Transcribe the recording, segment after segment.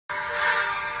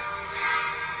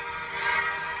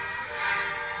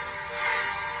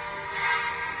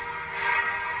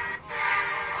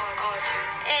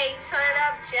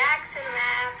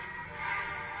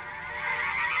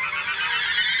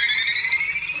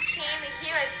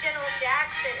here as General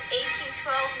Jackson,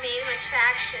 1812 made him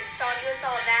attraction. Thought he was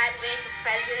all that, ran for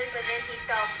president, but then he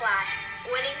fell flat.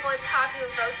 Winning more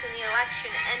popular votes in the election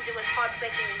ended with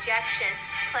heartbreaking rejection.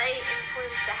 Clay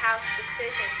influenced the House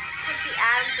decision. Quincy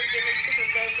Adams was given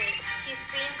supervision. He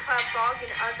screamed, club bargain,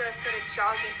 others sort of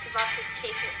jogging to rub his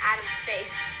case in Adams'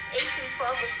 face.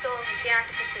 1812 was stolen from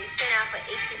Jackson, so he sent out for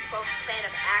 1812 plan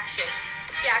of action.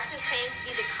 Jackson claimed to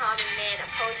be the common man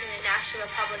opposing the National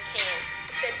Republican.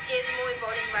 He said, give more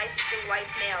voting rights to white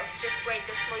males. Just wait,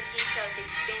 there's more details. The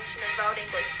expansion of voting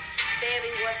was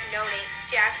very worth noting.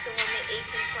 Jackson won the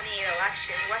 1828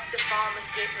 election. Western farmers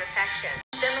gave him affection.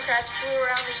 Democrats flew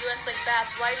around the U.S. like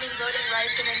bats, widening voting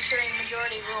rights and ensuring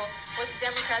majority rule was the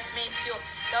Democrats' main fuel.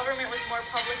 Government with more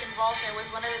public involvement was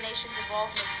one of the nation's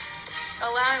involvements.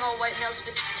 Allowing all white males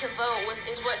to vote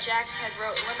is what Jackson had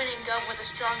wrote. Limiting gov with a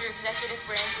stronger executive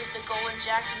branch was the goal in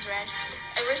Jackson's ranch.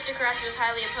 Aristocracy was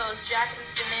highly opposed.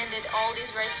 Jackson's demanded all these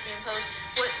rights be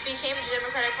imposed. What became the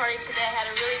Democratic Party today had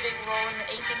a really big role in the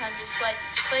 1800s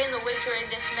Clay and the Whigs were in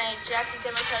dismay. Jackson's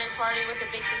Democratic Party was a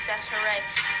big success, hooray.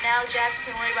 Now Jackson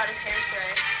can worry about his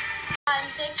hairspray. I'm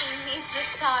thinking he's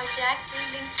just talk. Jackson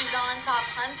thinks he's on top,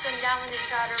 hunts them down when they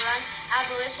try to run.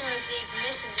 Abolition was the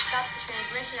ignition to stop the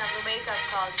transmission of the wake-up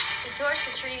calls. He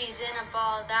torched the treaties in a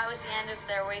ball. That was the end of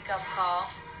their wake-up call.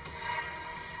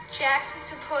 Jackson's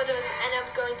supporters ended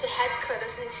up going to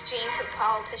headquarters in exchange for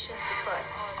politician support.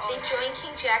 They joined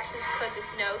King Jackson's court with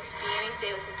no experience.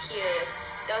 They was imperious,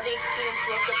 though the experienced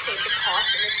worker paid the cost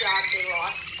and the jobs they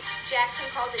lost. Jackson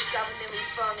called it government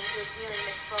reforming. He was really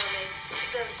misforming.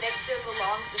 The victor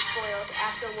belongs to spoils.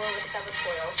 After war was severed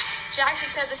toils. Jackson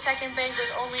said the second bank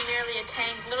was only merely a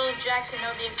tank. Little did Jackson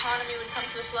know the economy would come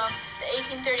to a slow. The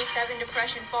 1837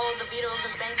 Depression followed the veto of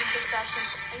the banking succession.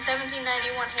 In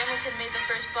 1791, Hamilton made the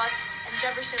first bust, and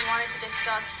Jefferson wanted to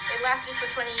discuss. It lasted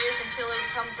for 20 years until it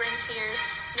would come bring tears.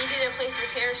 Needed a place for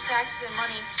tariffs, taxes, and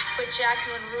money, but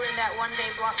Jackson would ruin that one day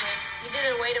bluntly.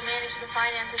 Needed a way to manage the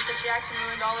finances, but Jackson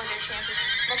ruined all of their chances.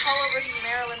 McCulloch versus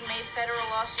Maryland made federal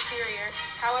law superior.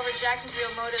 However, Jackson's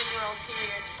real motives were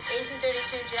ulterior.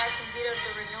 1832, Jackson vetoed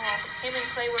the renewal. Him and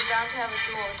Clay were bound to have a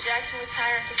duel. Jackson was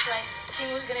tyrant to Clay.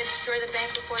 King was going to destroy the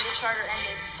bank before the charter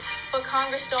ended. But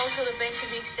Congress stalled so the bank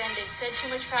could be extended. Said too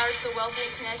much power to the wealthy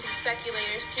and connected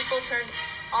speculators. People turned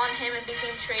on him and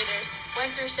became traitors.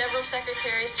 Went through several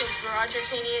secretaries till Roger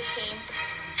Taney came.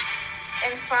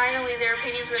 And finally, their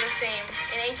opinions were the same.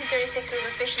 In 1836, it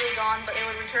was officially gone, but it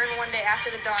would return one day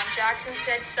after the dawn. Jackson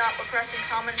said stop oppressing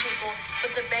common people, but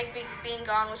the bank being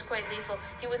gone was quite lethal.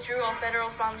 He withdrew all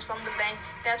federal funds from the bank.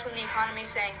 That's when the economy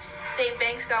sank. State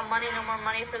banks got money, no more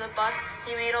money for the bus.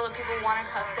 He made all the people want to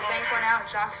cuss. The bank went out,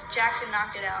 Jackson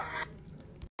knocked it out.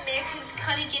 Americans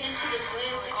couldn't get into the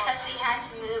groove because they had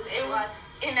to move. It was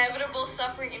inevitable,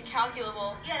 suffering,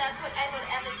 incalculable. Yeah, that's what Edward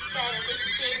Evans said. On this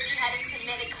day, we had to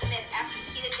submit and commit. After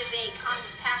heated debate,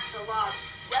 Congress passed a law.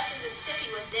 Western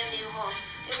Mississippi was their new home.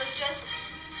 It was just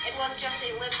a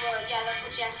liberal. Yeah, that's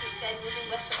what Jackson said. Moving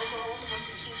west to Oklahoma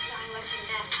was a huge non-election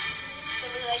mess.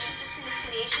 The relations between the two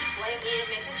nations, white and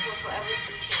Native Americans, will forever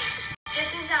be changed.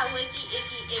 This is that Wiggy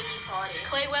Iggy Party.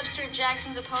 Clay Webster and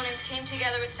Jackson's opponents came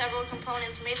together with several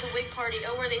components, made the Whig Party,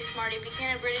 oh were they smarty,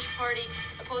 became a British party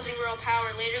opposing royal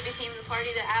power, later became the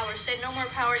party of the hour, said no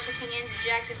more power to King Andrew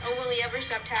Jackson, oh will he ever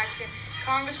stop taxing?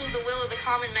 Congress was the will of the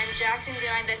common men, Jackson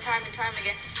denied that time and time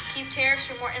again. Keep tariffs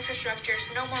for more infrastructure,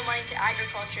 so no more money to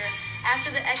agriculture.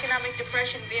 After the economic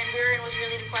depression, Van Buren was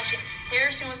really the question.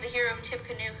 Harrison was the hero of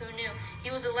Tippecanoe, who knew?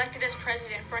 He was elected as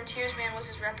president, frontiersman was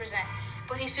his represent.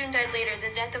 But he soon died later,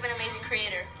 the death of an amazing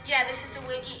creator. Yeah, this is the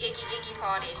Wiggy Iggy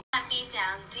Party. That beat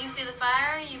down. Do you feel the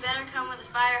fire? You better come with a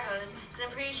fire hose, because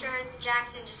I'm pretty sure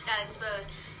Jackson just got exposed.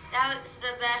 That was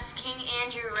the best King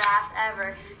Andrew rap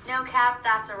ever. No cap,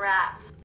 that's a rap.